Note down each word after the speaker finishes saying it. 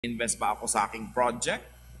Invest pa ako sa aking project,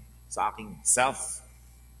 sa aking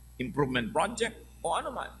self-improvement project, o ano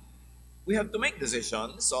man. We have to make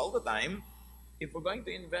decisions all the time if we're going to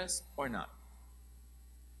invest or not.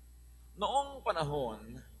 Noong panahon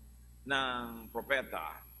ng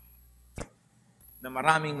propeta na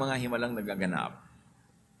maraming mga himalang nagaganap,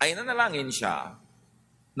 ay nanalangin siya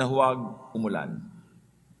na huwag umulan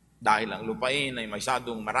dahil ang lupain ay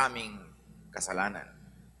masyadong maraming kasalanan.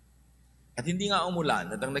 At hindi nga umulan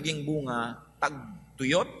at ang naging bunga,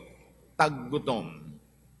 tagtuyot, taggutom.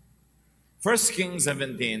 1 Kings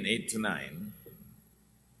 17:8-9.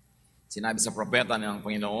 Sinabi sa propeta ng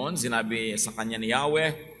Panginoon, sinabi sa kanya ni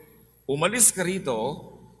Yahweh, umalis ka rito,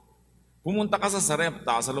 pumunta ka sa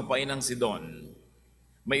Sarepta sa lupain ng Sidon.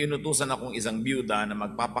 May inutusan akong isang byuda na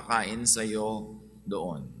magpapakain sa iyo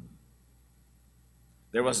doon.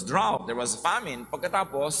 There was drought, there was famine.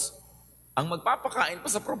 Pagkatapos, ang magpapakain pa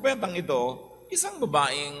sa propetang ito, isang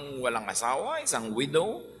babaeng walang asawa, isang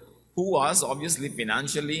widow, who was obviously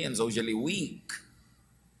financially and socially weak.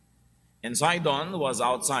 And Sidon was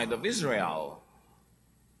outside of Israel.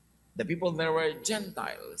 The people there were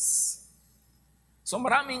Gentiles. So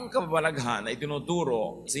maraming kababalaghan ay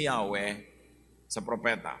tinuturo si Yahweh sa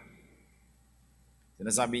propeta.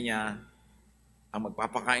 Sinasabi niya, ang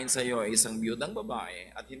magpapakain sa iyo ay isang biyudang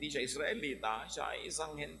babae at hindi siya Israelita, siya ay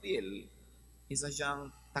isang hentil. Isa siyang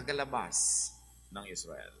tagalabas ng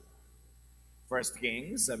Israel. 1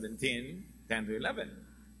 Kings 17:10-11.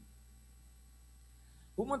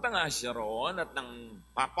 Pumunta nga siya roon at nang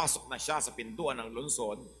papasok na siya sa pintuan ng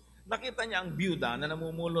lungsod, nakita niya ang byuda na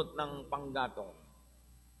namumulot ng panggatong.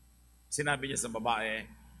 Sinabi niya sa babae,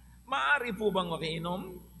 maaari po bang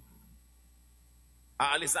makiinom?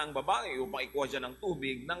 Aalis ang babae upang ikuha siya ng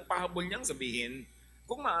tubig nang pahabol niyang sabihin,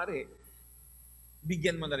 kung maaari,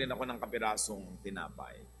 bigyan mo na rin ako ng kapirasong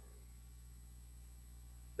tinapay.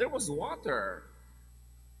 There was water.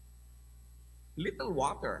 Little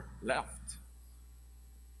water left.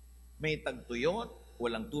 May tagtuyot,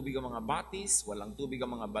 walang tubig ang mga batis, walang tubig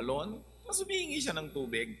ang mga balon. Mas humihingi siya ng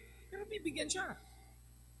tubig, pero bibigyan siya.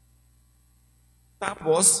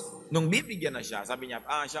 Tapos, nung bibigyan na siya, sabi niya,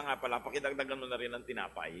 siya nga pala, pakidagdagan mo na rin ng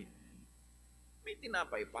tinapay. May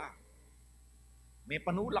tinapay pa. May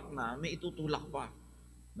panulak na, may itutulak pa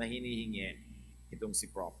na hinihingi itong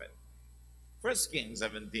si prophet. 1 Kings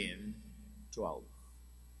 17:12.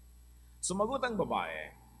 Sumagot ang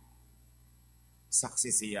babae,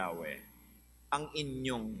 saksi si Yahweh, ang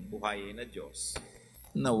inyong buhay na Diyos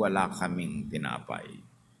na wala kaming tinapay.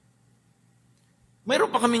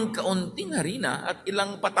 Mayroon pa kaming kaunting harina at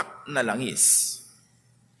ilang patak na langis.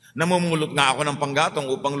 Namumulot nga ako ng panggatong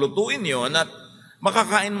upang lutuin yon at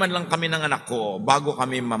makakain man lang kami ng anak ko bago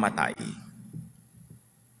kami mamatay.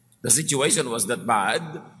 The situation was that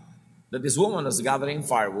bad that this woman was gathering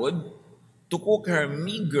firewood to cook her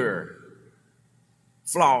meager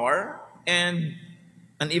flour and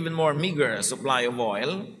an even more meager supply of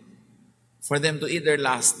oil for them to eat their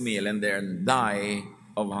last meal and then die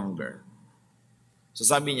of hunger. So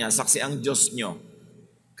sabi niya, saksi ang Diyos nyo.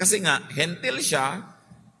 Kasi nga, hentil siya.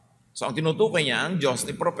 So ang tinutukoy niya, ang Diyos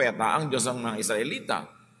ni propeta, ang Diyos ng mga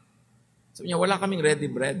Israelita. Sabi niya, wala kaming ready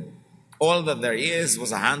bread. All that there is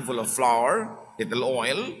was a handful of flour, little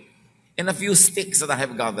oil, and a few sticks that I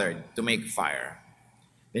have gathered to make fire.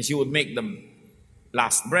 Then she would make the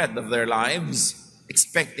last bread of their lives,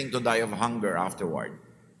 expecting to die of hunger afterward.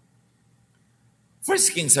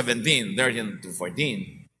 1 Kings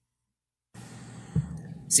 17:13-14.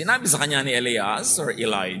 Sinabi sa kanya ni Elias or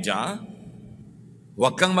Elijah,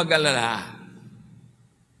 huwag kang mag-alala.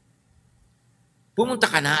 Pumunta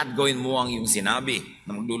ka na at gawin mo ang iyong sinabi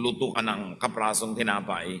na magluluto ka ng kaprasong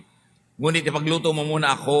tinapay. Ngunit ipagluto mo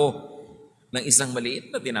muna ako ng isang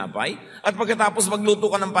maliit na tinapay at pagkatapos magluto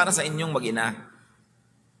ka ng para sa inyong mag-ina.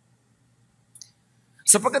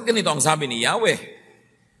 Sapagkat ganito ang sabi ni Yahweh,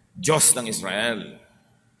 Diyos ng Israel,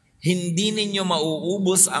 hindi ninyo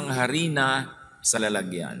mauubos ang harina sa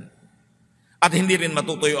lalagyan. At hindi rin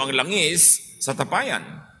matutuyo ang langis sa tapayan.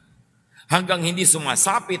 Hanggang hindi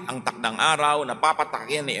sumasapit ang takdang araw na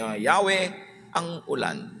papatakin ni Yahweh ang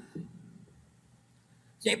ulan.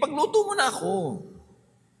 Kaya ipagluto mo na ako.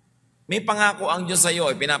 May pangako ang Diyos sa iyo,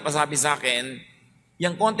 pinapasabi sa akin,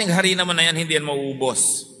 yung konting harina mo na yan, hindi yan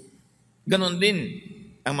mauubos. Ganon din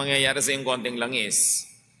ang mangyayari sa iyong konting langis.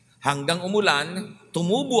 Hanggang umulan,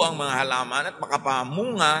 tumubo ang mga halaman at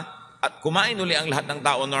makapamunga at kumain uli ang lahat ng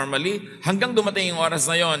tao normally, hanggang dumating yung oras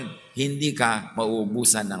na yon, hindi ka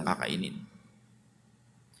mauubusan ng kakainin.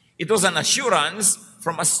 It was an assurance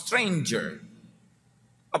from a stranger,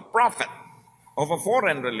 a prophet of a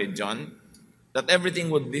foreign religion, that everything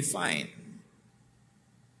would be fine.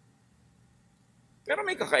 Pero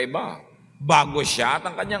may kakaiba. Bago siya at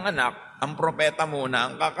ang kanyang anak, ang propeta muna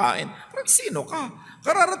ang kakain. Parang sino ka?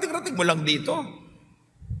 Kararating-rating mo lang dito.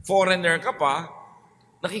 Foreigner ka pa,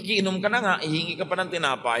 nakikiinom ka na nga, ihingi ka pa ng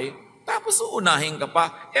tinapay, tapos uunahin ka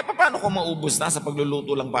pa. Paano kung maubos na sa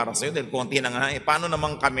pagluluto lang para sa'yo? Dahil konti na nga, paano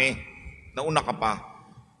naman kami? Nauna ka pa.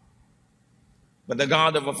 But the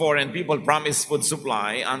God of a foreign people promised food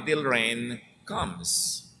supply until rain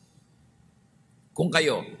comes. Kung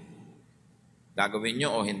kayo, gagawin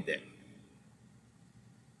nyo o hindi?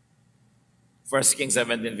 1 Kings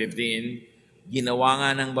 17:15, ginawa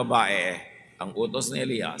nga ng babae ang utos ni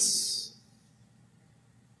Elias.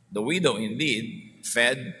 The widow indeed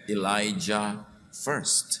fed Elijah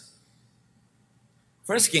first.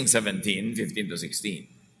 1 Kings 17:15-16.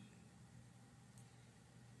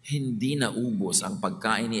 Hindi naubos ang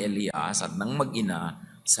pagkain ni Elias at ng mag-ina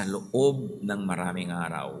sa loob ng maraming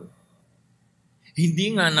araw.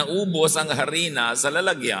 Hindi nga naubos ang harina sa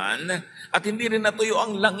lalagyan at hindi rin natuyo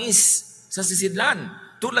ang langis sa sisidlan,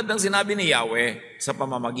 tulad ng sinabi ni Yahweh sa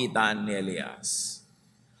pamamagitan ni Elias.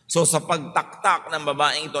 So sa pagtaktak ng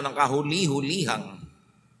babaeng ito ng kahuli-hulihang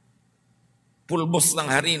pulbos ng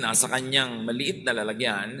harina sa kanyang maliit na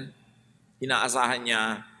lalagyan, inaasahan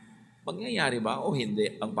niya, mangyayari ba o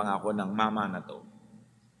hindi ang pangako ng mama na to?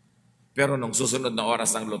 Pero nung susunod na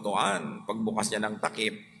oras ng lutuan, pagbukas niya ng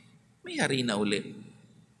takip, may harina ulit.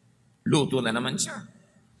 Luto na naman siya.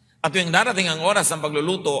 At yung darating ang oras ng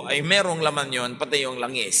pagluluto ay merong laman yon, pati yung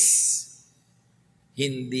langis.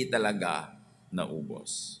 Hindi talaga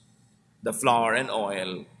naubos. The flour and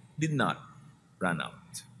oil did not run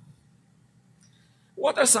out.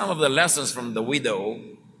 What are some of the lessons from the widow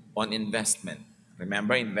on investment?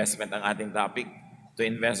 Remember, investment ang ating topic. To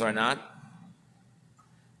invest or not?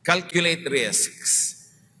 Calculate risks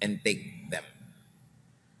and take them.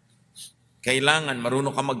 Kailangan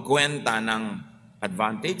marunong ka magkwenta ng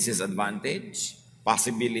advantage, disadvantage,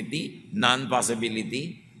 possibility,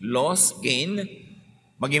 non-possibility, loss, gain,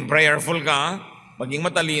 maging prayerful ka, maging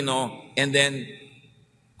matalino, and then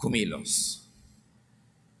kumilos.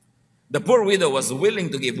 The poor widow was willing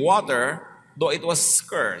to give water, though it was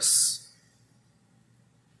scarce.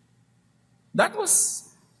 That was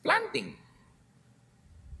planting.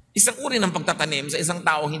 Isang uri ng pagtatanim sa isang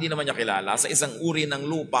tao hindi naman niya kilala, sa isang uri ng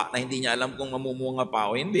lupa na hindi niya alam kung mamumunga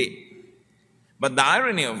pa o hindi. But the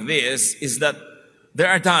irony of this is that there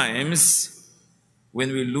are times when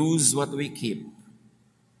we lose what we keep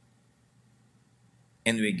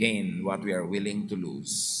and we gain what we are willing to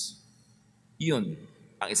lose. Yun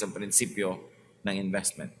ang isang prinsipyo ng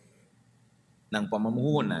investment, ng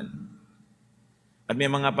pamumuhunan. At may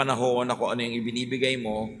mga panahon na kung ano yung ibinibigay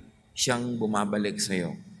mo, siyang bumabalik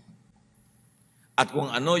sa'yo. At kung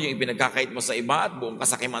ano yung ipinagkakait mo sa iba at buong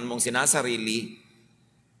kasakiman mong sinasarili,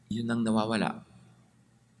 yun ang nawawala.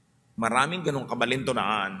 Maraming ganong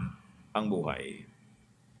kabalintunaan ang buhay.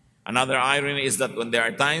 Another irony is that when there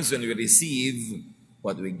are times when we receive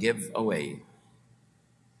what we give away,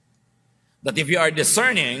 that if you are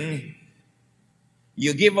discerning,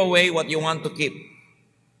 you give away what you want to keep.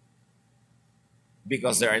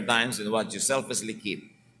 Because there are times when what you selfishly keep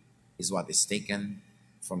is what is taken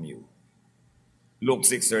from you. Luke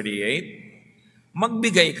 6:38,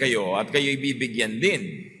 magbigay kayo at kayo'y bibigyan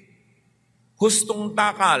din. Hustong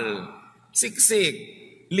takal, siksik,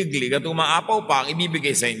 liglig at umaapaw pa ang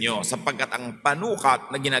ibibigay sa inyo sapagkat ang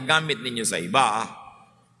panukat na ginagamit ninyo sa iba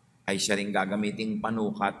ay siya rin gagamiting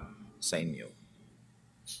panukat sa inyo.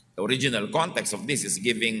 The original context of this is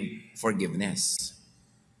giving forgiveness.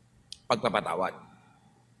 Pagpapatawad.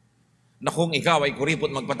 Na kung ikaw ay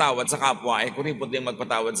kuripot magpatawad sa kapwa, ay kuripot din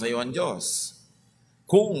magpatawad sa iyo ang Diyos.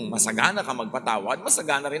 Kung masagana ka magpatawad,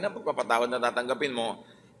 masagana rin ang pagpapatawad na tatanggapin mo.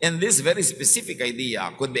 And this very specific idea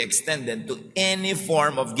could be extended to any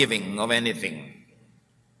form of giving of anything.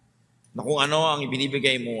 Na kung ano ang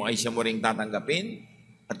ibinibigay mo ay siya mo ring tatanggapin,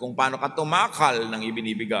 at kung paano ka tumakal ng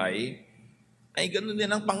ibinibigay, ay ganoon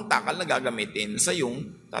din ang pangtakal na gagamitin sa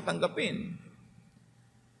iyong tatanggapin.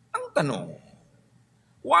 Ang tanong,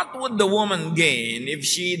 what would the woman gain if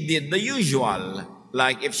she did the usual,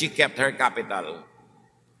 like if she kept her capital,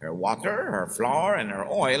 her water, her flour, and her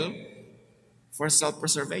oil, for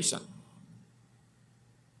self-preservation?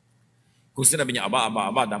 Kung sinabi niya, aba,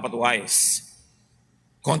 dapat wise.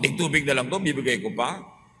 Konting tubig na lang to, bibigay ko pa.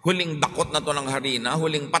 Huling dakot na to ng harina,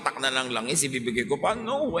 huling patak na lang langis, ibibigay ko pa.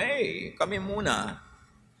 No way, kami muna.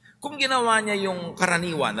 Kung ginawa niya yung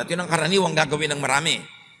karaniwan, at yun ang karaniwang gagawin ng marami,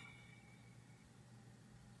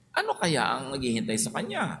 ano kaya ang naghihintay sa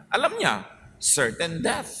kanya? Alam niya, certain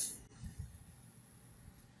death.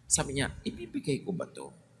 Sabi niya, ibibigay ko ba to?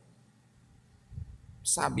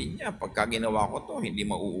 Sabi niya, pagka ginawa ko to, hindi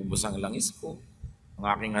mauubos ang langis ko, ang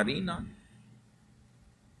aking harina.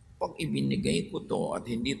 Pag ibinigay ko to at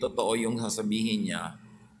hindi totoo yung sasabihin niya,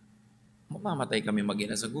 mamamatay kami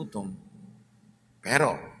mag-ina sa gutom.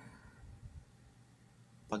 Pero,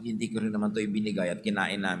 pag hindi ko rin naman to ibinigay at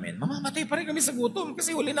kinain namin, mamamatay pa rin kami sa gutom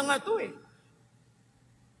kasi huli na nga to eh.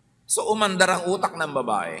 So, umandar ang utak ng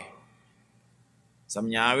babae.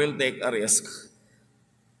 Sabi niya, I will take a risk.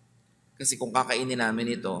 Kasi kung kakainin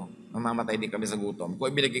namin ito, mamamatay din kami sa gutom. Kung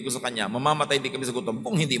ibinigay ko sa kanya, mamamatay din kami sa gutom.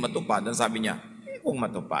 Kung hindi matupad, ang sabi niya, kung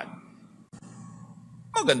matupad,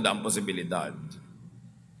 maganda ang posibilidad.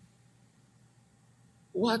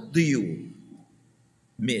 What do you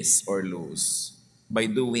miss or lose by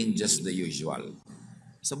doing just the usual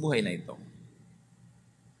sa buhay na ito?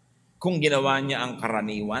 Kung ginawa niya ang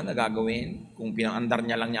karaniwan na gagawin, kung pinangandar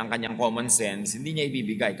niya lang niya ang kanyang common sense, hindi niya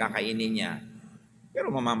ibibigay, kakainin niya,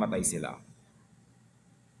 pero mamamatay sila.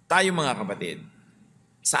 Tayo mga kapatid,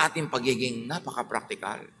 sa ating pagiging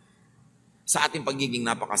napaka-practical, sa ating pagiging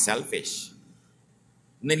napaka-selfish,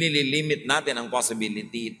 nililimit natin ang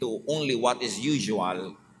possibility to only what is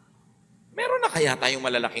usual, meron na kaya tayong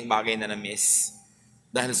malalaking bagay na na-miss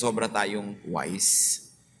dahil sobra tayong wise?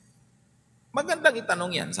 Magandang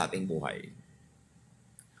itanong yan sa ating buhay.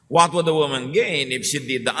 What would the woman gain if she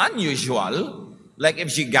did the unusual? Like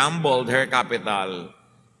if she gambled her capital?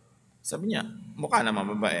 Sabi niya, mukha naman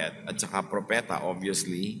mabait at saka propeta,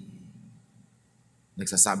 obviously.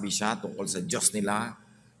 Nagsasabi siya tungkol sa Diyos nila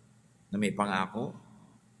na may pangako.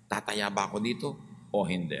 Tataya ba ako dito o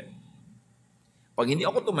hindi? Pag hindi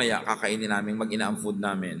ako tumaya, kakainin namin mag-ina ang food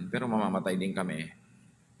namin, pero mamamatay din kami.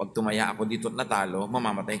 Pag tumaya ako dito at natalo,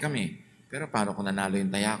 mamamatay kami. Pero paano kung nanalo yung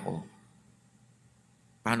taya ko?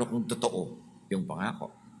 Paano kung totoo yung pangako?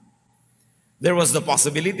 There was the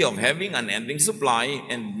possibility of having an ending supply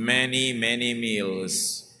and many, many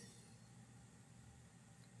meals.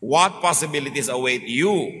 What possibilities await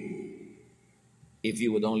you if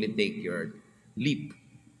you would only take your leap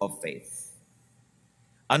of faith?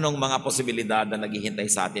 Anong mga posibilidad na naghihintay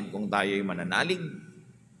sa atin kung tayo'y mananalig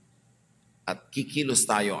at kikilos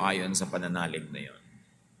tayo ayon sa pananalig na yon?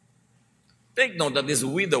 Take note that this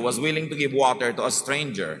widow was willing to give water to a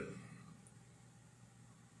stranger.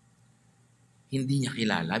 Hindi niya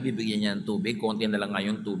kilala, bibigyan niya ng tubig, konti na lang nga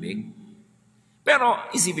yung tubig. Pero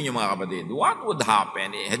isipin niyo mga kapatid, what would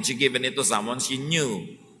happen had she given it to someone she knew?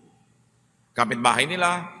 Kapitbahay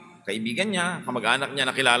nila, kaibigan niya, kamag-anak niya,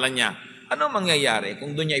 nakilala niya. Ano mangyayari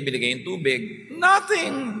kung doon niya ibinigay yung tubig?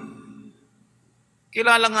 Nothing.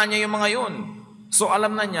 Kilala nga niya yung mga yon. So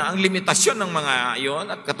alam na niya ang limitasyon ng mga yon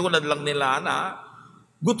at katulad lang nila na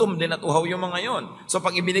gutom din at uhaw yung mga yon. So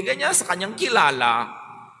pag ibinigay niya sa kanyang kilala,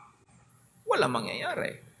 wala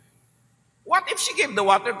mangyayari. What if she gave the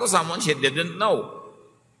water to someone she didn't know?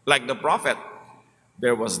 Like the prophet,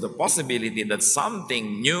 there was the possibility that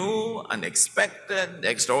something new, unexpected,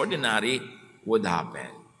 extraordinary would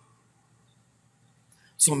happen.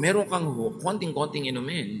 So meron kang konting-konting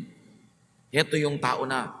inumin. Ito yung tao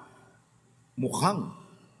na mukhang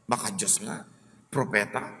maka-Diyos nga,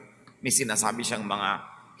 propeta, may sinasabi siyang mga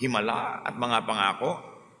himala at mga pangako.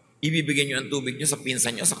 Ibibigay niyo ang tubig niyo sa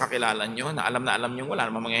pinsan niyo, sa kakilala niyo, na alam niyo wala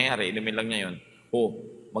namang mangyayari, inumin lang niya yun. O,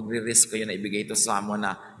 magre-risk kayo na ibigay ito sa someone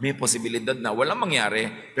na may posibilidad na walang mangyari,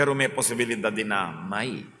 pero may posibilidad din na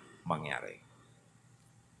may mangyari.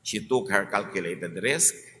 She took her calculated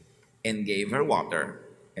risk and gave her water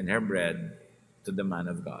and her bread to the man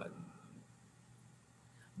of God.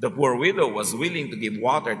 The poor widow was willing to give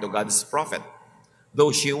water to God's prophet,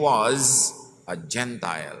 though she was a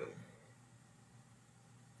Gentile.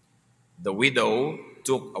 The widow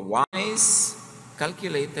took a wise,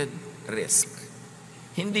 calculated risk.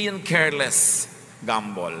 Hindi yun careless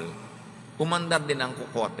gamble. Umandar din ang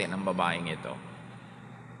kukote ng babaeng ito.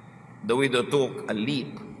 The widow took a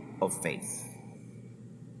leap of faith.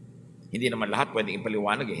 Hindi naman lahat pwedeng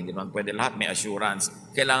ipaliwanag eh. Hindi naman pwede lahat may assurance.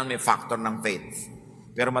 Kailangan may factor ng faith.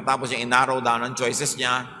 Pero matapos yung inarrow down ang choices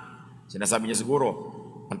niya, sinasabi niya siguro,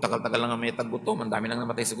 ang tagal-tagal lang may tagutom, ang dami lang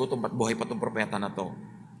namatay sa gutom, ba't buhay pa itong propeta na to?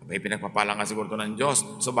 May pinagpapala nga siguro ito ng Diyos.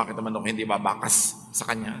 So bakit naman ako hindi babakas sa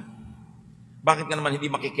Kanya? Bakit ka naman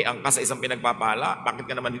hindi makikiangkas sa isang pinagpapala? Bakit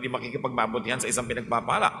ka naman hindi makikipagbabutihan sa isang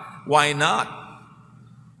pinagpapala? Why not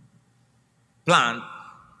plant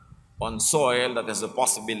on soil that has the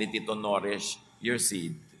possibility to nourish your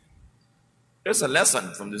seed? There's a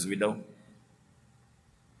lesson from this widow.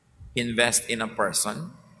 Invest in a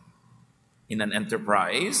person, in an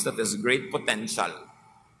enterprise that has great potential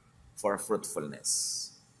for fruitfulness.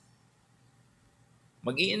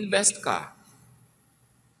 Mag-i-invest ka.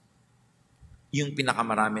 yung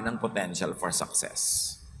pinakamarami ng potential for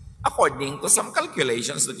success. According to some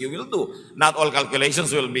calculations that you will do. Not all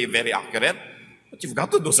calculations will be very accurate, but you've got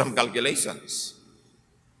to do some calculations.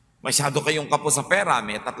 Masyado kayong kapos sa pera,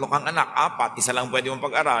 may 3 kang anak, 4, isa lang pwede mong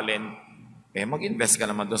pag-aralin, mag-invest ka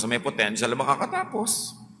naman doon sa may potential na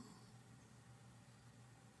makakatapos.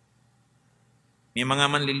 May mga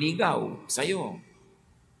manliligaw sa'yo.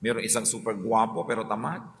 Meron isang super guwapo pero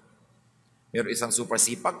tamad. Meron isang super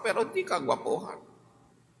sipag pero di ka gwapohan.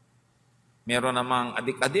 Meron namang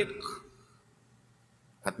adik-adik.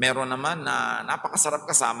 At meron naman na napakasarap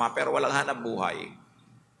kasama pero walang hanap buhay.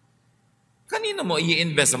 Kanino mo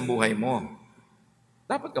i-invest ang buhay mo?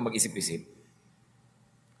 Dapat ka mag-isip-isip.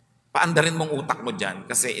 Paandarin mong utak mo dyan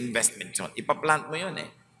kasi investment yun. Ipaplant mo yun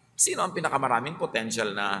eh. Sino ang pinakamaraming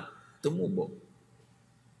potential na tumubo?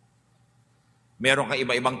 Meron kang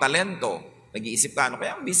iba-ibang talento. Nag-iisip ka, ano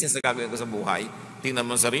kaya ang business na gagawin ko sa buhay? Tingnan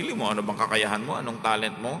mo ang sarili mo, ano bang kakayahan mo, anong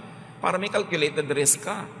talent mo? Para may calculated risk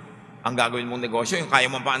ka. Ang gagawin mong negosyo, yung kaya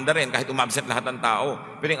mong paandarin kahit umabsent lahat ng tao.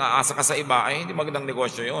 Pero yung aasa ka sa iba, ay hindi magandang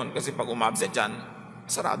negosyo yun. Kasi pag umabsent yan,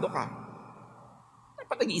 sarado ka.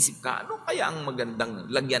 Dapat nag-iisip ka, ano kaya ang magandang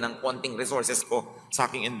lagyan ng konting resources ko sa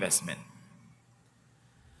aking investment?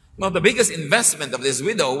 Now, the biggest investment of this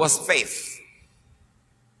widow was faith.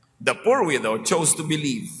 The poor widow chose to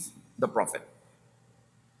believe the prophet.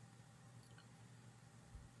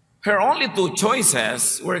 Her only 2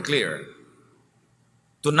 choices were clear.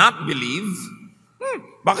 To not believe,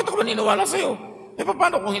 bakit ako maniniwala sa'yo?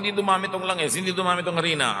 Paano kung hindi dumami tong langis, hindi dumami tong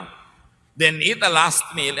harina? Then eat a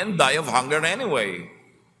last meal and die of hunger anyway.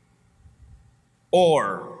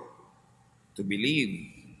 Or to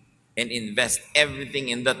believe and invest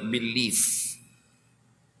everything in that belief.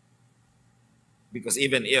 Because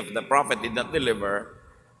even if the prophet did not deliver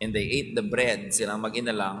and they ate the bread, silang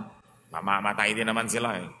mag-ina lang, mamamatay din naman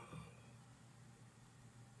sila eh.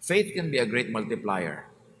 Faith can be a great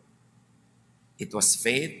multiplier. It was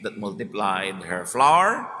faith that multiplied her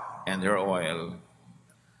flour and her oil.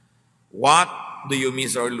 What do you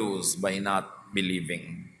miss or lose by not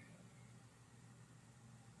believing?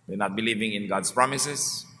 By not believing in God's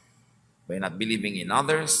promises? By not believing in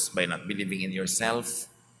others? By not believing in yourself?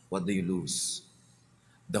 What do you lose?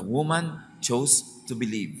 The woman chose to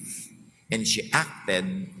believe, and she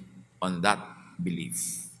acted on that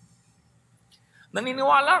belief.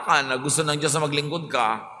 Naniniwala ka na gusto ng Diyos na maglingkod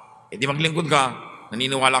ka, di maglingkod ka,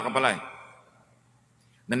 naniniwala ka pala eh.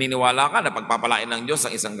 Naniniwala ka na pagpapalain ng Diyos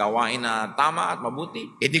ang isang gawain na tama at mabuti,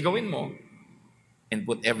 di gawin mo. And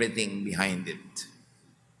put everything behind it.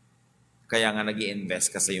 Kaya nga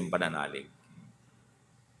nag-i-invest ka sa iyong pananalig.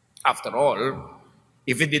 After all,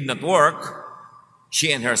 if it did not work,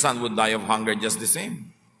 she and her son would die of hunger just the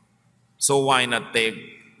same. So why not take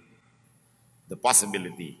the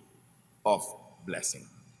possibility of blessing?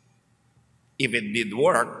 If it did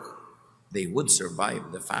work, they would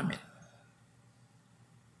survive the famine.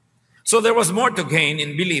 So there was more to gain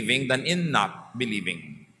in believing than in not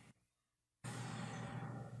believing.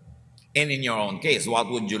 And in your own case, what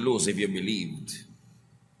would you lose if you believed?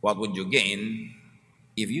 What would you gain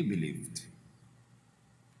if you believed?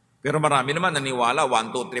 Pero marami naman naniwala,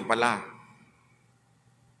 1, 2, 3 pala.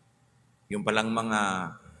 Yung palang mga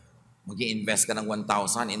mag-i-invest ka ng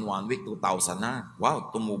 1,000 in 1 week, 2,000 na.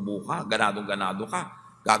 Wow, tumubo ka, ganado-ganado ka.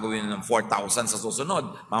 Gagawin ng 4,000 sa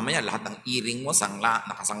susunod. Mamaya, lahat ng earring mo,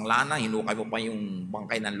 nakasangla na, hinukay mo pa yung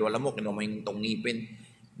bangkay ng lola mo, kinuha mo yung tungipin,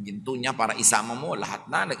 ginto niya para isama mo, lahat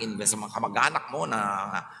na, nag-invest sa mga kamag-anak mo na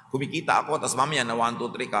kumikita ako, tapos mamaya na 1, 2,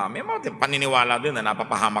 3 ka, may mga paniniwala din na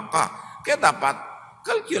napapahamak ka. Kaya dapat,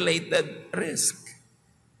 calculated risk.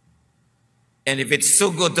 And if it's so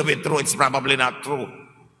good to be true, it's probably not true.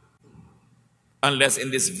 Unless in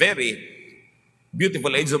this very beautiful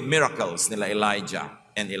age of miracles nila Elijah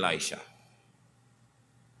and Elisha.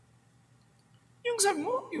 Yung sabi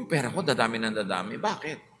mo, yung pera ko dadami ng dadami.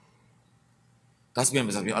 Bakit? Tapos may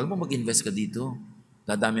masabi, alam mo mag-invest ka dito.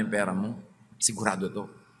 Dadami ang pera mo. Sigurado to.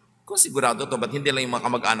 Kung sigurado to, ba't hindi lang yung mga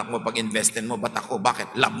kamag-anak mo pag-investin mo? Ba't ako?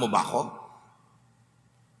 Bakit? Love mo ba ako?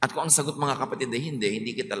 At kung ang sagot mga kapatid ay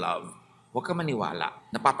hindi kita love, huwag ka maniwala.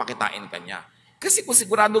 Napapakitain ka niya. Kasi kung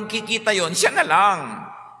siguradong kikita yon, siya na lang.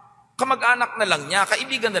 Kamag-anak na lang niya,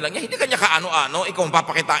 kaibigan na lang niya, hindi ka niya kaano-ano, ikaw ang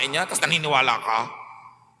papakitain niya, tapos naniniwala ka.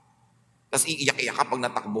 Tapos iiyak-iyak ka pag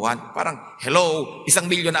natakbuhan. Parang, hello, 1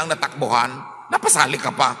 milyon na ang natakbuhan, napasali ka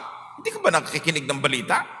pa. Hindi ka ba nakikinig ng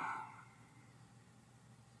balita?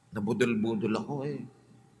 Nabudol-budol ako eh.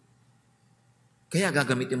 Kaya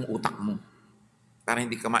gagamitin mo utak mo para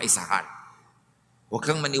hindi ka maisahan. Huwag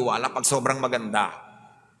kang maniwala pag sobrang maganda.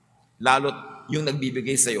 Lalo't yung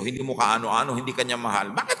nagbibigay sa'yo, hindi mo kaano-ano, hindi kanya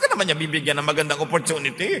mahal, bakit ka naman niya bibigyan ng magandang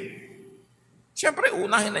opportunity? Siyempre,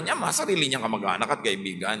 unahin na niya sarili niyang kamag-anak at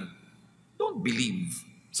kaibigan. Don't believe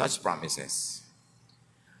such promises.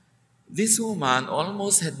 This woman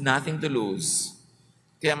almost had nothing to lose.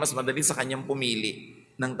 Kaya mas madali sa kanyang pumili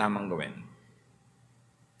ng tamang gawin.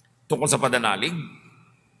 Tungkol sa pananalig,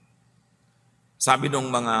 sabi nung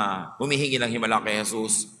mga humihingi ng himala kay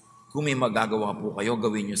Jesus, kung may magagawa po kayo,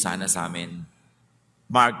 gawin niyo sana sa amin.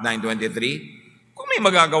 Mark 9:23, kung may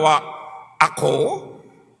magagawa ako,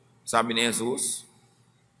 sabi ni Jesus,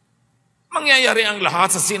 mangyayari ang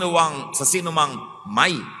lahat sa sinumang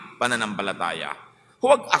may pananampalataya.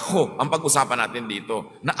 Huwag ako ang pag-usapan natin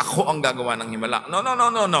dito na ako ang gagawa ng himala.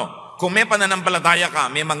 No. Kung may pananampalataya ka,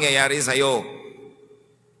 may mangyayari sa'yo.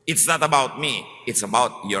 It's not about me. It's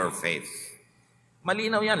about your faith.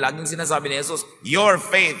 Malinaw yan. Laging sinasabi ni Jesus, your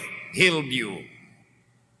faith healed you.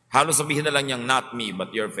 Halos sabihin na lang niyang, not me, but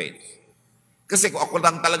your faith. Kasi kung ako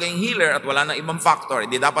lang talaga yung healer at wala nang ibang factor,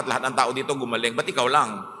 hindi dapat lahat ng tao dito gumaling. Ba't ikaw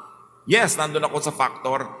lang? Yes, nandun ako sa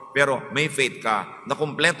factor, pero may faith ka na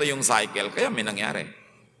kumpleto yung cycle, kaya may nangyari.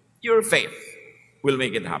 Your faith will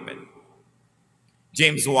make it happen.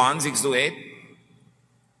 James 1:6-8.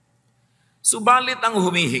 Subalit ang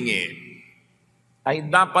humihingi ay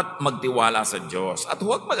dapat magtiwala sa Diyos at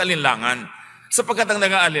huwag mag-alinlangan, sapagkat ang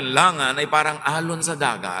nag-aalinlangan ay parang alon sa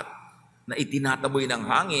dagat na itinataboy ng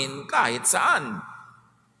hangin kahit saan.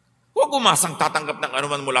 Huwag umasang tatanggap ng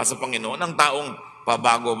anuman mula sa Panginoon ng taong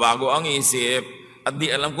pabago-bago ang isip at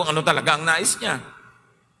di alam kung ano talaga ang nais niya.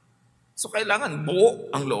 So kailangan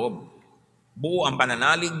buo ang loob, buo ang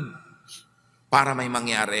pananalig para may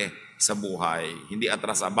mangyari sa buhay. Hindi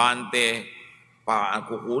atras-abante,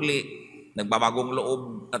 kukuli, nagbabagong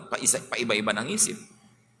loob at paiba-iba ng isip.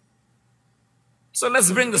 So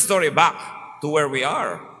let's bring the story back to where we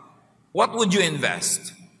are. What would you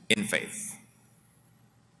invest in faith?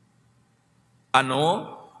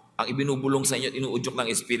 Ano ang ibinubulong sa inyo at inuudyok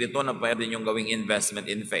ng Espiritu na pwede niyong gawing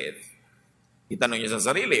investment in faith? Itanong niyo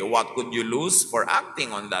sa sarili, what could you lose for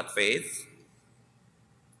acting on that faith?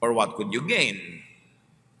 Or what could you gain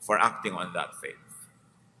for acting on that faith?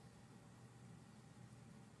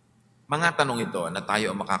 Mga tanong ito na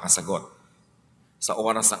tayo ang makakasagot sa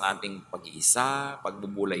oras ng ating pag-iisa,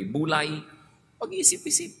 pagbubulay-bulay,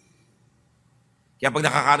 pag-iisip-isip. Kaya pag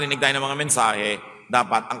nakakarinig tayo ng mga mensahe,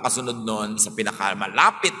 dapat ang kasunod nun sa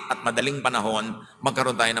pinakamalapit at madaling panahon,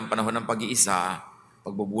 magkaroon tayo ng panahon ng pag-iisa,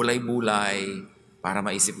 pagbubulay-bulay, para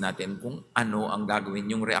maisip natin kung ano ang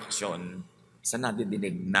gagawin yung reaksyon sa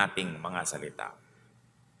nadidinig nating mga salita.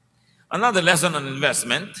 Another lesson on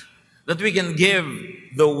investment, that we can give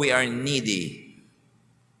though we are needy.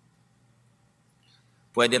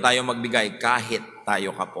 Pwede tayo magbigay kahit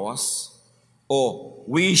tayo kapos, o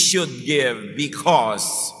we should give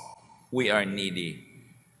because we are needy.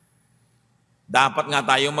 Dapat nga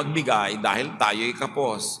tayo magbigay dahil tayo'y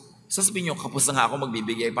kapos. Sasabihin nyo, kapos na nga ako,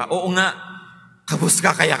 magbibigay pa. Oo nga, kapos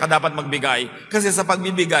ka kaya ka dapat magbigay. Kasi sa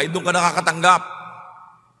pagbibigay, doon ka nakakatanggap.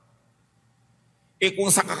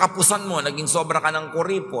 Kung sa kakapusan mo, naging sobra ka ng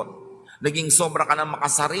kuripot, naging sobra ka ng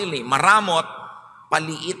makasarili, maramot,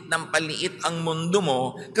 paliit ng paliit ang mundo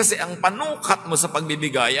mo, kasi ang panukat mo sa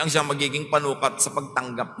pagbibigay, ang siyang magiging panukat sa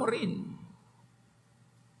pagtanggap mo rin.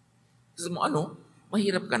 Kasi mo,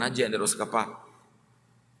 mahirap ka na, generous ka pa.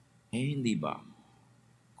 Hindi ba?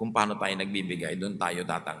 Kung paano tayo nagbibigay, doon tayo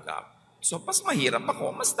tatanggap. So, mas mahirap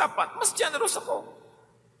ako, mas generous ako.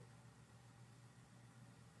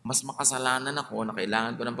 Mas makasalanan ako na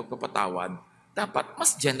kailangan ko ng pagpapatawad, dapat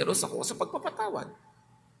mas generous ako sa pagpapatawad.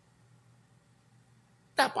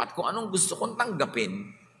 Dapat kung anong gusto kong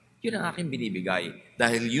tanggapin, yun ang aking binibigay.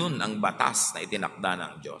 Dahil yun ang batas na itinakda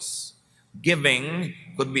ng Diyos. Giving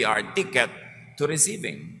could be our ticket to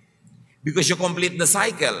receiving. Because you complete the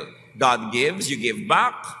cycle. God gives, you give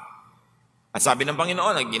back. At sabi ng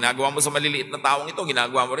Panginoon, ang ginagawa mo sa maliliit na taong ito,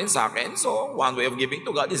 ginagawa mo rin sa akin. So, one way of giving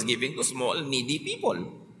to God is giving to small, needy people.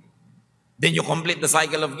 Then you complete the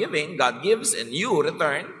cycle of giving. God gives and you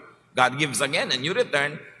return. God gives again and you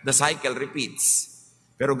return. The cycle repeats.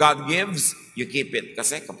 Pero God gives, you keep it.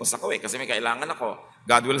 Kasi kapos ako kasi may kailangan ako.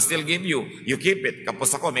 God will still give you. You keep it.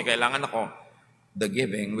 Kapos ako, may kailangan ako. The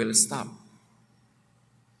giving will stop.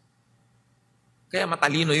 Kaya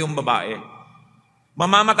matalino yung babae.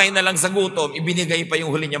 Mamamatay na lang sa gutom, ibinigay pa yung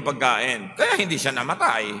huli niyang pagkain. Kaya hindi siya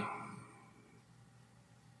namatay.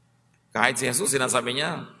 Kahit si Jesus, sinasabi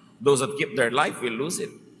niya, those that keep their life will lose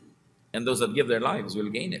it. And those that give their lives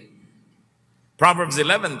will gain it. Proverbs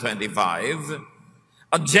 11:25,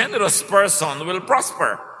 a generous person will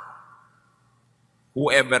prosper.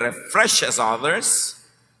 Whoever refreshes others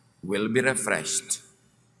will be refreshed.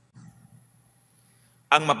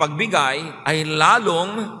 Ang mapagbigay ay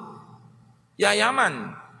lalong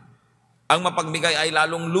yayaman. Ang mapagbigay ay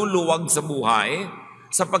lalong luluwag sa buhay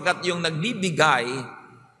sapagkat yung nagbibigay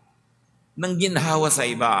ng ginhawa sa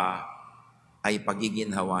iba ay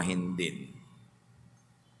pagiginhawahin din.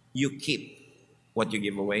 You keep what you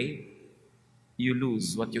give away, you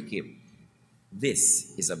lose what you keep.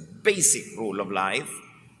 This is a basic rule of life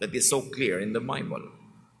that is so clear in the Bible.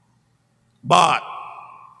 But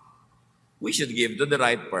we should give to the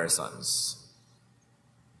right persons.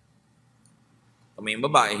 May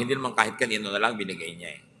babae, hindi naman kahit kanino na lang binigay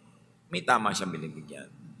niya eh. May tama siyang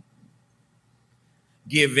binibigyan.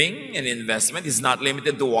 Giving and investment is not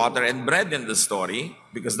limited to water and bread in the story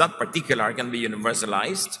because that particular can be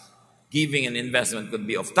universalized. Giving and investment could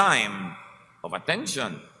be of time, of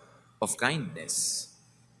attention, of kindness.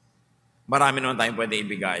 Marami naman tayong pwede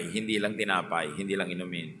ibigay, hindi lang tinapay, hindi lang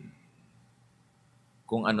inumin.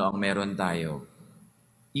 Kung ano ang meron tayo,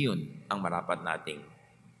 iyon ang marapat nating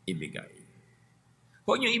ibigay.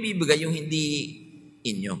 Huwag niyo ibibigay yung hindi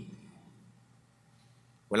inyo.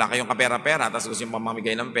 Wala kayong kapera-pera, tapos gusto yung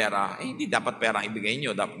pamamigay ng pera, hindi dapat pera ang ibigay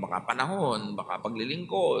niyo. Dapat baka panahon, baka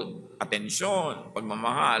paglilingkod, atensyon,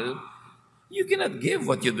 pagmamahal. You cannot give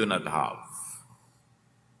what you do not have.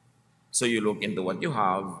 So you look into what you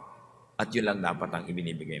have, at yun lang dapat ang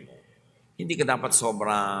ibinibigay mo. Hindi ka dapat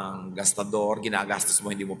sobrang gastador, ginagastos mo,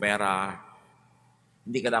 hindi mo pera.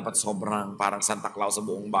 Hindi ka dapat sobrang parang Santa Claus sa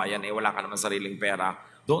buong bayan, wala ka naman sariling pera.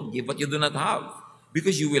 Don't give what you do not have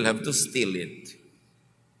because you will have to steal it.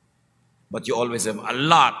 But you always have a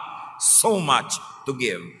lot, so much to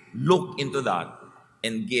give. Look into that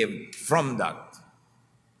and give from that.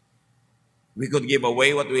 We could give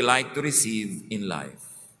away what we like to receive in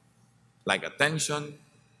life, like attention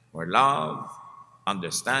or love,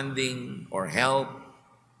 understanding or help,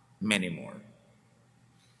 many more.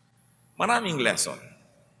 Maraming lesson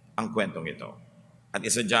ang kwentong ito. At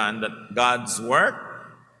isa dyan that God's work,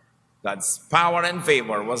 God's power and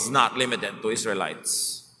favor was not limited to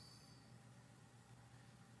Israelites.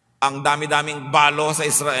 Ang dami-daming balo sa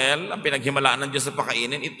Israel, ang pinaghimalaan ng Diyos sa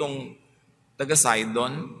pakainin, itong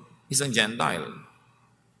taga-Sidon, isang Gentile.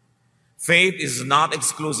 Faith is not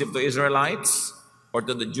exclusive to Israelites or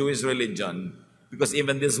to the Jewish religion because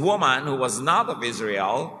even this woman who was not of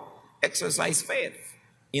Israel exercised faith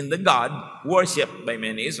in the God worshipped by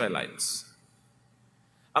many Israelites.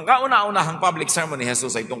 Ang kauna-unahang public sermon ni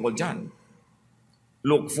Jesus ay tungkol dyan.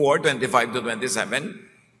 Luke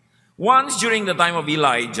 4:25-27. Once during the time of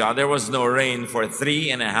Elijah, there was no rain for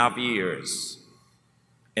 3.5 years.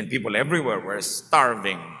 And people everywhere were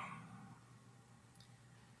starving.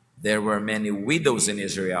 There were many widows in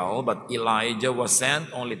Israel, but Elijah was sent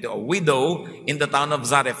only to a widow in the town of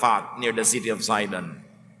Zarephath near the city of Sidon.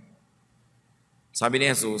 Sabi ni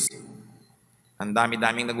Jesus, ang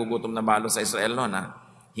dami-daming nagugutom na balo sa Israel noon,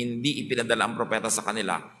 hindi ipinadala ang propeta sa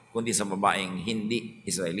kanila, kundi sa babaeng hindi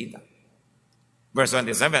Israelita. Verse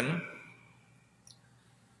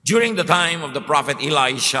 27, during the time of the prophet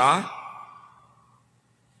Elisha,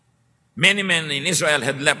 many men in Israel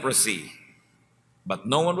had leprosy, but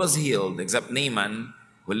no one was healed except Naaman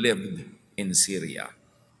who lived in Syria.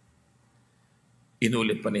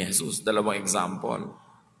 Inulit pa ni Jesus, dalawang example.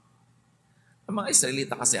 Ang mga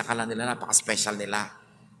Israelita kasi akala nila napaka-special nila.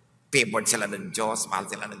 Favored sila ng Diyos, mahal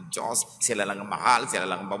sila ng Diyos, sila lang ang mahal, sila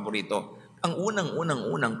lang ang paborito. Ang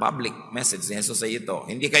unang public message ni Jesus ay ito,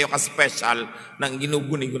 hindi kayo ka-special ng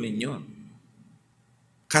ginuguni-guni nyo.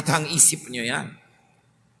 Katang isip nyo yan.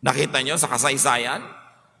 Nakita nyo sa kasaysayan,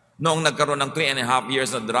 noong nagkaroon ng 3.5 years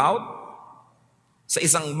na drought, sa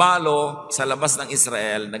isang balo sa labas ng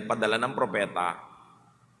Israel, nagpadala ng propeta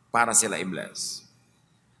para sila i-bless.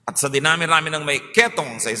 At sa dinami-rami ng may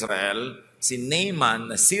ketong sa Israel, si Naaman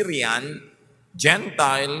na Syrian,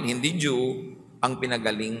 Gentile, hindi Jew, ang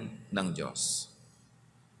pinagaling ng Diyos.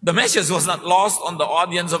 The message was not lost on the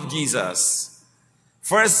audience of Jesus.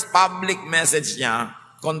 First public message niya,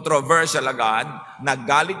 controversial agad,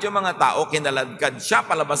 naggalit yung mga tao, kinaladkad siya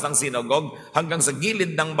palabas ng sinagog hanggang sa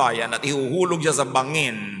gilid ng bayan at ihuhulog siya sa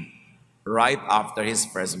bangin right after his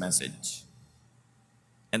first message.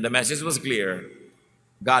 And the message was clear,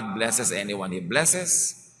 God blesses anyone He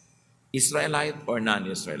blesses, Israelite or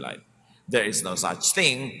non-Israelite. There is no such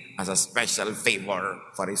thing as a special favor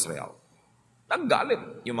for Israel.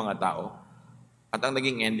 Naggalit yung mga tao at ang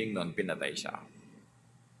naging ending nun, pinatay siya.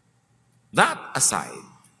 That aside,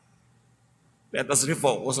 let us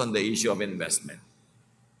refocus on the issue of investment.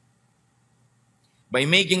 By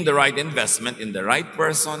making the right investment in the right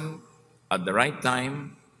person at the right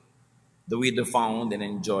time, the widow found and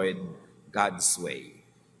enjoyed God's way.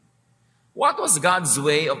 What was God's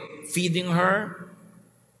way of feeding her?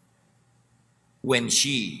 When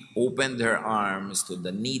she opened her arms to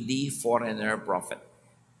the needy foreigner prophet,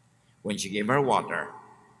 when she gave her water,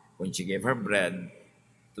 when she gave her bread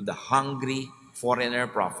to the hungry foreigner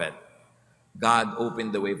prophet, God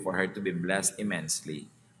opened the way for her to be blessed immensely,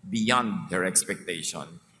 beyond her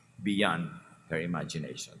expectation, beyond her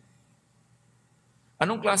imagination.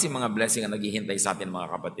 Anong klase mga blessing ang naghihintay sa atin, mga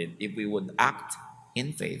kapatid, if we would act in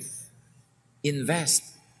faith?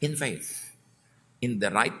 Invest in faith, in the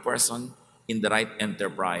right person, in the right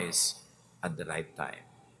enterprise, at the right time.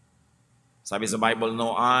 Sabi sa Bible,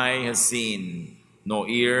 no eye has seen, no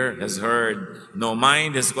ear has heard, no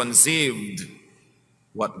mind has conceived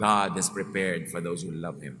what God has prepared for those who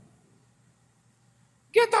love Him.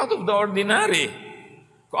 Get out of the ordinary.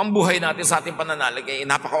 Kung ang buhay natin sa ating pananalig ay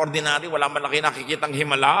napaka-ordinary, wala man laki nakikitang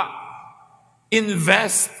himala,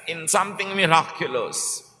 invest in something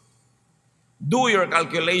miraculous. Do your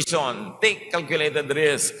calculation. Take calculated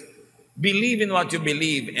risk. Believe in what you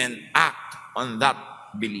believe and act on that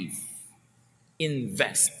belief.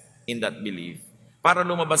 Invest in that belief. Para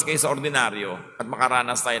lumabas kayo sa ordinaryo at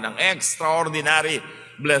makaranas tayo ng extraordinary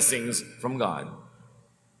blessings from God.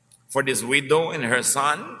 For this widow and her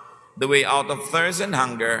son, the way out of thirst and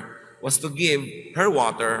hunger was to give her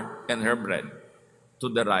water and her bread to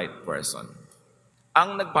the right person.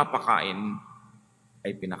 Ang nagpapakain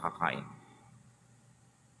ay pinakakain.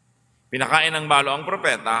 Pinakain ng balo ang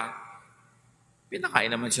propeta,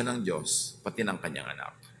 pinakain naman siya ng Diyos, pati ng kanyang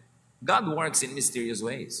anak. God works in mysterious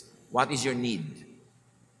ways. What is your need?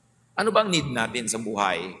 Ano bang need natin sa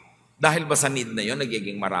buhay? Dahil ba sa need na yon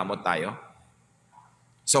nagiging maramot tayo?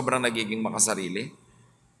 Sobrang nagiging makasarili?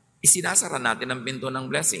 Isinasara natin ang pinto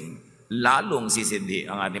ng blessing. Lalong sisidhi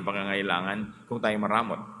ang ating pangangailangan kung tayo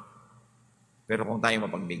maramot. Pero kung tayo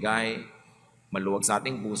mapagbigay, maluwag sa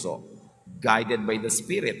ating puso, guided by the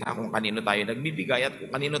Spirit, kung kanino tayo nagbibigay at kung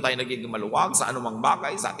kanino tayo nagiging maluwag sa anumang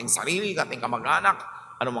bagay, sa ating sarili, sa ating kamag-anak,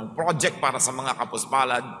 anumang project para sa mga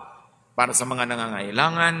kapuspalad, para sa mga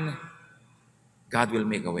nangangailangan, God will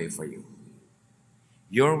make a way for you.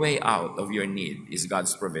 Your way out of your need is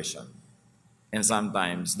God's provision. And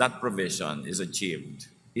sometimes that provision is achieved,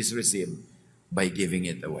 is received by giving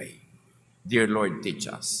it away. Dear Lord, teach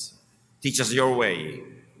us. Teach us your way.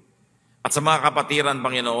 At sa mga kapatiran,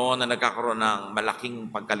 Panginoon, na nagkakaroon ng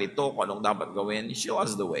malaking pagkalito kung anong dapat gawin, show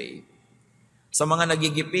us the way. Sa mga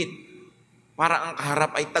nagigipit, para ang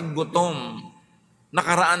kaharap ay taggutom.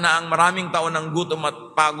 Nakaraan na ang maraming taon ng gutom at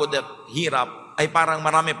pagod at hirap, ay parang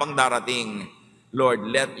marami pang darating. Lord,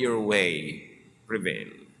 let your way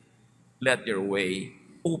prevail. Let your way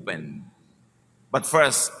open. But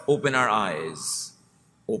first, open our eyes,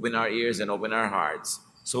 open our ears, and open our hearts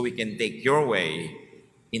so we can take your way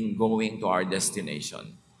in going to our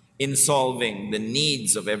destination, in solving the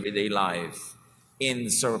needs of everyday life, in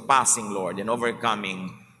surpassing, Lord, and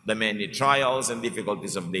overcoming the many trials and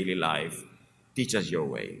difficulties of daily life. Teach us your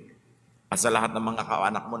way. At sa lahat ng mga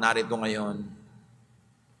kaanak mo narito ngayon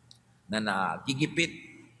na nakigipit,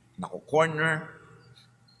 nakukorner,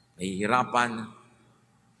 nahihirapan,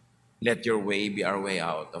 let your way be our way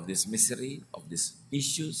out of this misery, of these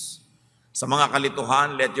issues. Sa mga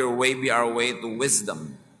kalituhan, let your way be our way to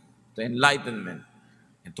wisdom, to enlightenment,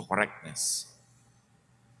 and to correctness.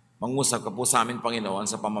 Mangusap ka po sa amin, Panginoon,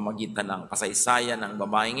 sa pamamagitan ng kasaysayan ng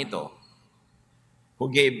babaeng ito,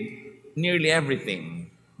 who gave nearly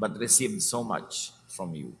everything but received so much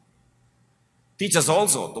from you. Teach us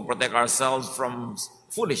also to protect ourselves from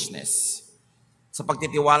foolishness, sa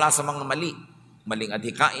pagtitiwala sa mga maling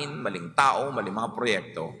adhikain, maling tao, maling mga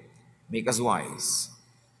proyekto. Make us wise.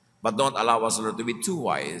 But don't allow us, Lord, to be too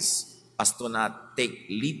wise as to not take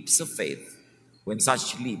leaps of faith when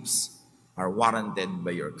such leaps are warranted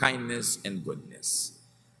by your kindness and goodness.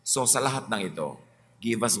 So sa lahat ng ito,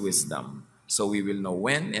 give us wisdom so we will know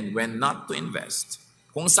when and when not to invest.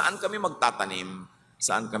 Kung saan kami magtatanim,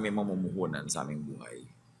 saan kami mamumuhunan sa aming buhay.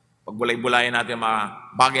 Pagbulay-bulayan natin mga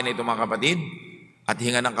bagay na ito, mga kapatid, at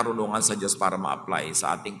hinga ng karunungan sa Diyos para ma-apply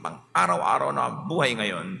sa ating pang-araw-araw na buhay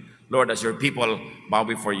ngayon. Lord, as your people bow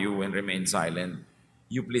before you and remain silent,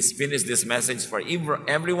 you please finish this message for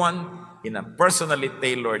everyone in a personally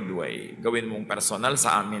tailored way. Gawin mong personal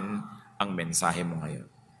sa amin ang mensahe mo ngayon.